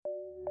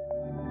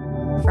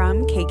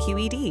from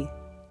KQED.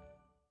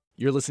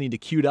 You're listening to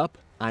Queued Up.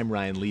 I'm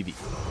Ryan Levy.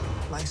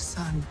 My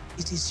son,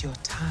 it is your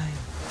time.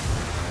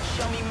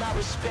 Show me my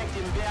respect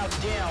and bow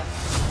down.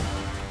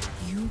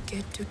 You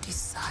get to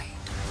decide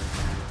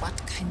what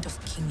kind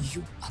of king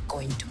you are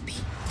going to be.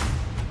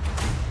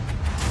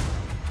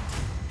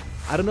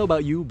 I don't know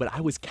about you, but I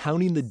was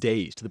counting the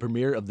days to the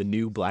premiere of the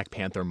new Black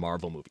Panther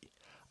Marvel movie.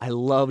 I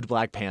loved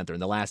Black Panther in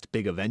the last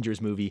big Avengers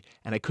movie,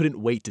 and I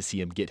couldn't wait to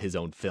see him get his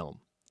own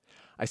film.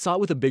 I saw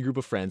it with a big group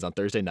of friends on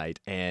Thursday night,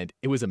 and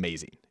it was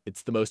amazing.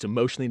 It's the most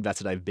emotionally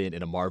invested I've been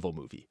in a Marvel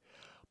movie.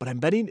 But I'm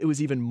betting it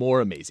was even more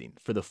amazing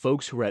for the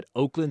folks who were at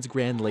Oakland's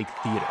Grand Lake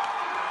Theater,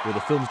 where the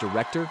film's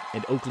director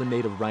and Oakland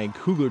native Ryan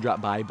Coogler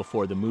dropped by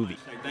before the movie.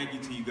 Thank you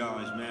to you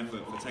guys, man, for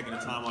taking the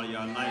time out of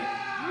y'all night,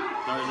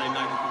 Thursday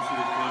night to come see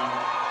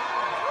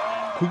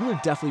the film.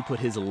 Coogler definitely put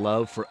his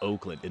love for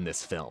Oakland in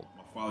this film.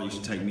 My father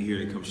used to take me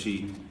here to come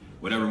see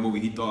whatever movie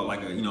he thought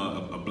like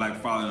a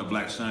black father and a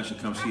black son should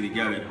come see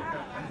together.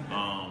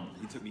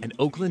 And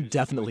Oakland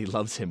definitely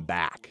loves him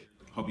back.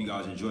 Hope you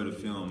guys enjoy the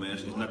film, man.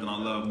 There's nothing I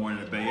love more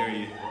than the Bay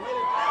Area.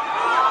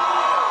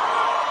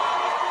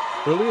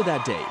 Earlier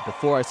that day,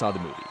 before I saw the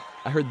movie,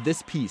 I heard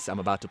this piece I'm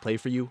about to play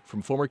for you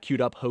from former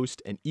Queued Up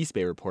host and East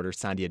Bay reporter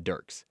Sandhya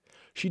Dirks.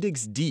 She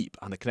digs deep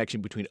on the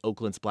connection between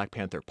Oakland's Black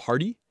Panther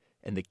Party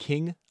and the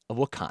King of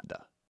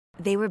Wakanda.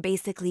 They were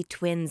basically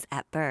twins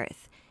at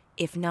birth,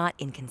 if not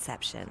in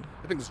conception.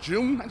 I think it's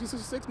June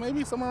 1966,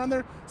 maybe, somewhere around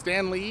there.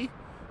 Stan Lee,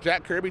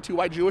 Jack Kirby, two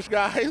white Jewish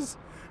guys,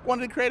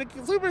 wanted to create a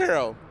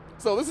superhero.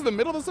 So this is the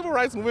middle of the Civil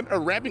Rights Movement, or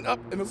ramping up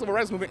in the Civil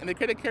Rights Movement, and they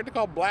created a character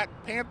called Black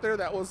Panther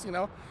that was,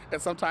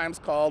 it's sometimes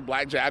called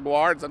Black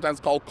Jaguar, and sometimes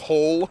called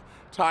Coal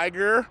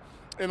Tiger,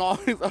 and all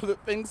these other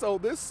things. So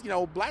this,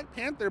 Black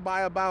Panther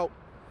by about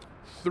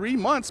 3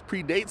 months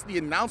predates the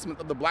announcement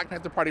of the Black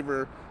Panther Party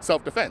for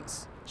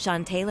self-defense.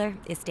 Sean Taylor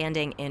is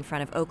standing in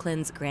front of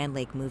Oakland's Grand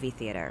Lake Movie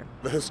Theater.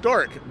 The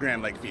historic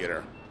Grand Lake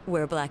Theater.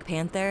 Where Black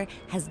Panther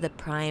has the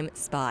prime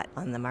spot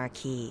on the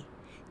marquee.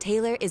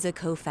 Taylor is a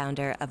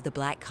co-founder of the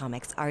Black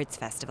Comics Arts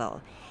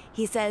Festival.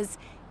 He says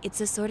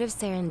it's a sort of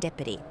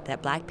serendipity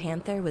that Black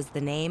Panther was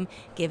the name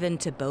given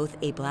to both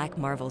a Black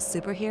Marvel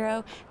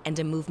superhero and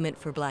a movement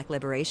for Black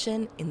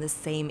liberation in the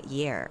same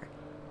year.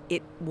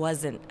 It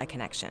wasn't a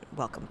connection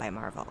welcomed by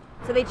Marvel.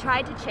 So they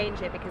tried to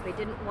change it because they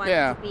didn't want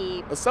to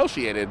be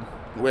associated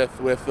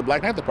with the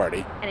Black Panther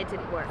Party. And it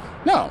didn't work.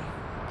 No.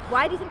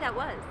 Why do you think that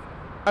was?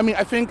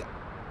 I think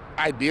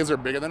ideas are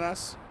bigger than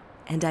us.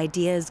 And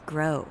ideas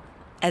grow.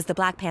 As the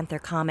Black Panther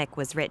comic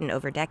was written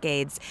over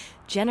decades,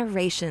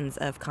 generations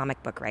of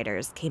comic book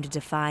writers came to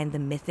define the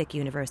mythic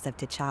universe of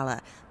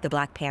T'Challa, the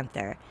Black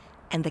Panther,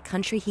 and the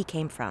country he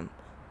came from,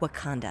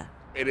 Wakanda.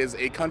 It is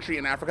a country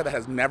in Africa that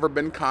has never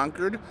been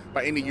conquered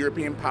by any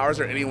European powers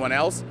or anyone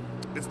else.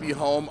 It's the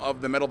home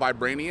of the metal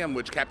vibranium,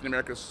 which Captain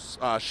America's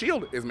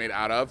shield is made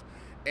out of,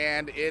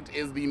 and it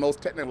is the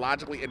most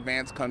technologically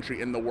advanced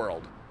country in the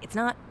world. It's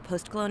not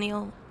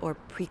post-colonial or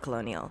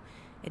pre-colonial.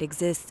 It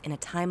exists in a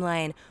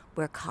timeline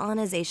where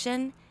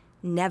colonization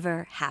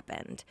never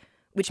happened,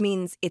 which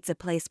means it's a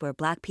place where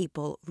Black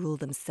people rule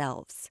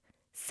themselves.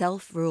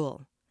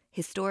 Self-rule,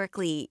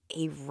 historically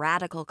a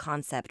radical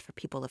concept for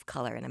people of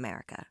color in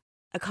America.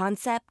 A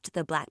concept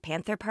the Black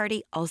Panther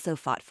Party also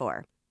fought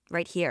for,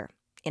 right here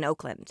in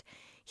Oakland.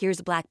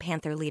 Here's Black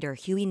Panther leader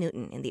Huey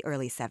Newton in the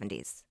early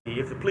 70s.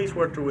 If the police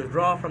were to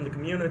withdraw from the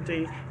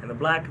community and the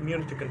Black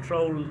community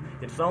control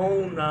its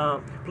own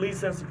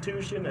police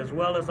institution as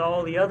well as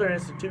all the other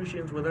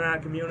institutions within our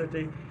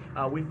community,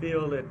 we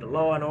feel that the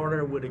law and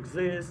order would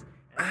exist.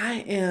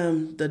 I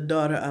am the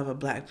daughter of a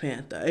Black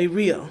Panther, a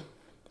real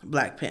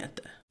Black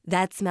Panther.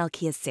 That's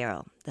Malkia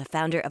Cyril, the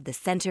founder of the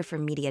Center for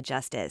Media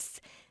Justice.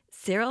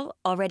 Cyril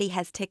already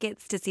has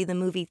tickets to see the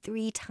movie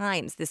 3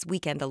 times this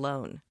weekend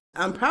alone.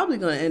 I'm probably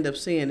going to end up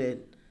seeing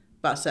it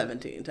about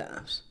 17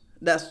 times.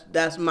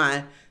 That's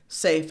my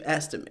safe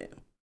estimate.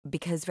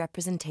 Because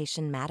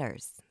representation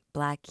matters.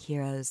 Black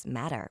heroes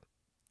matter.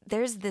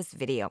 There's this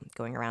video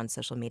going around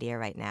social media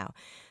right now.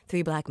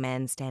 3 Black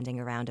men standing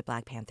around a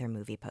Black Panther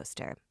movie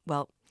poster.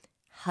 Well,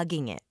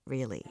 hugging it,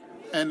 really.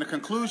 And the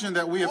conclusion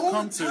that we have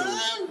come to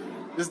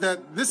is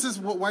that this is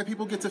what white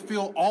people get to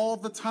feel all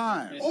the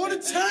time. All the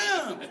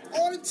time.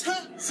 All the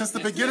time. Since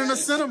the beginning of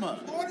cinema.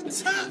 All the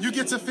time. You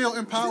get to feel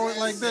empowered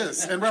like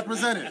this and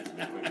represented.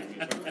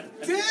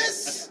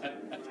 This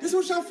is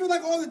what y'all feel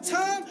like all the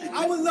time?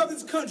 I would love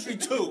this country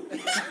too.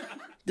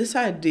 This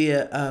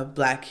idea of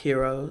Black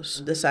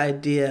heroes, this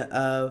idea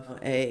of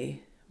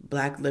a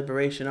Black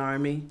liberation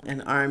army,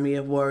 an army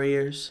of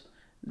warriors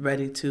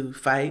ready to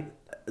fight,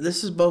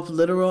 this is both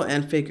literal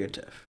and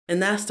figurative.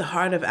 And that's the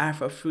heart of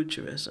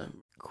Afrofuturism.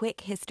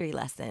 Quick history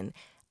lesson.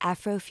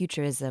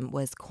 Afrofuturism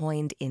was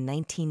coined in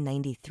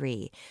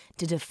 1993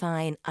 to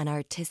define an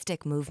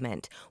artistic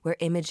movement where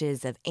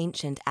images of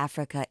ancient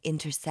Africa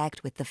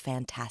intersect with the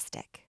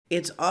fantastic.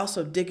 It's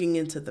also digging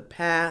into the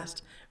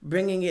past,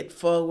 bringing it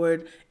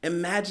forward,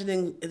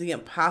 imagining the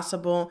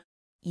impossible.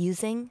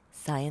 Using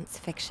science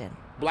fiction.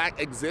 Black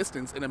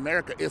existence in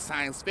America is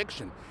science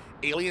fiction.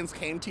 Aliens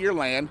came to your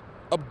land,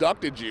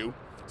 abducted you,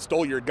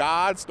 stole your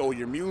gods, stole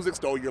your music,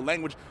 stole your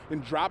language,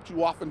 and dropped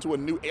you off into a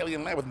new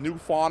alien land with new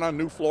fauna,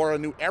 new flora,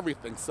 new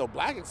everything. So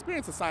Black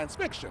experience is science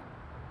fiction.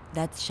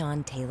 That's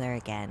Sean Taylor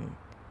again.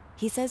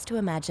 He says to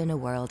imagine a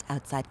world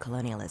outside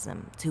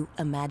colonialism, to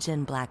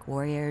imagine Black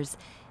warriors,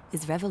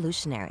 is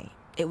revolutionary.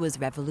 It was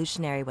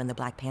revolutionary when the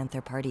Black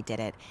Panther Party did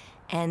it,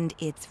 and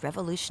it's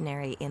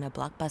revolutionary in a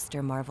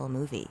blockbuster Marvel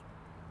movie.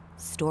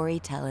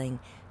 Storytelling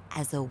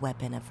as a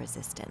weapon of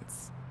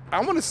resistance. I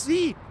want to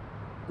see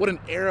what an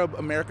Arab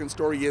American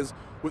story is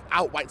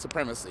without white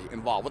supremacy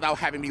involved, without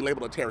having me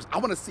labeled a terrorist. I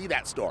want to see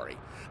that story.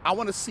 I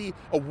want to see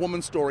a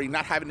woman's story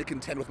not having to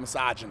contend with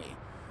misogyny.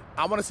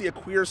 I want to see a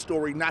queer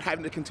story not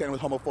having to contend with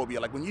homophobia.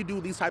 Like when you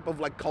do these type of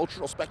like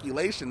cultural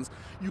speculations,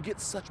 you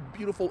get such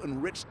beautiful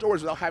and rich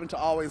stories without having to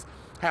always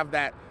have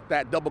that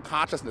double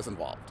consciousness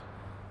involved.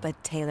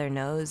 But Taylor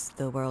knows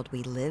the world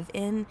we live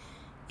in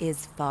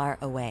is far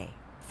away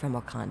from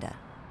Wakanda.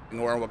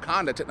 Where in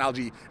Wakanda,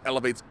 technology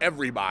elevates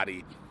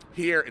everybody.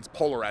 Here, it's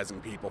polarizing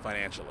people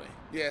financially.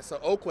 Yeah, so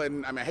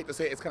Oakland, I hate to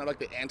say it, it's kind of like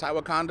the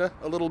anti-Wakanda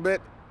a little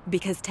bit.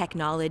 Because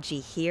technology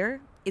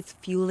here is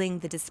fueling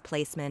the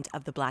displacement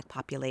of the Black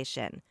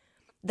population.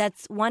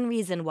 That's one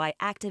reason why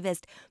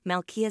activist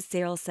Malkia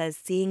Cyril says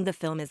seeing the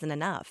film isn't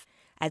enough.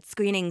 At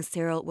screenings,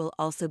 Cyril will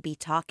also be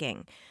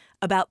talking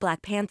about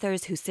Black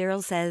Panthers who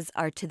Cyril says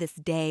are to this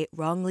day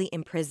wrongly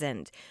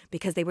imprisoned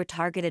because they were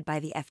targeted by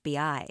the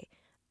FBI.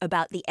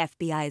 About the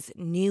FBI's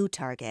new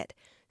target,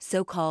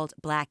 so-called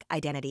Black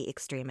identity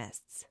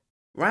extremists.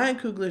 Ryan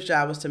Coogler's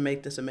job was to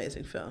make this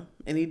amazing film,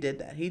 and he did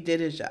that. He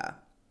did his job.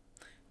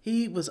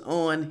 He was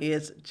on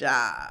his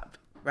job,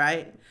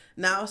 right?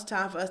 Now it's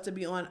time for us to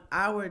be on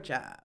our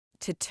job.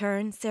 To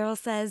turn, Cyril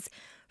says,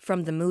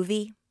 from the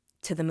movie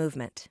to the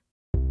movement.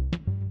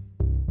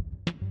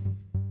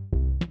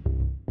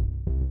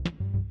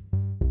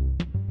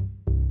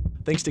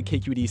 Thanks to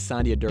KQED's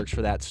Sandia Dirks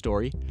for that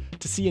story.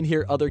 To see and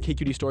hear other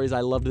KQED stories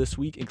I loved this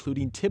week,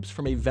 including tips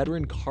from a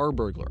veteran car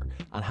burglar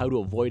on how to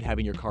avoid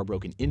having your car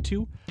broken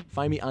into,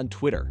 find me on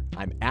Twitter.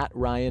 I'm at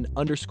Ryan_LEVI.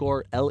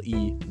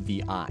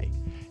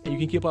 And you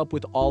can keep up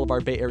with all of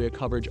our Bay Area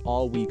coverage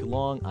all week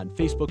long on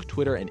Facebook,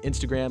 Twitter, and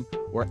Instagram,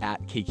 or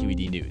at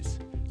KQED News.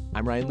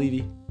 I'm Ryan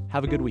Levy.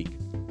 Have a good week.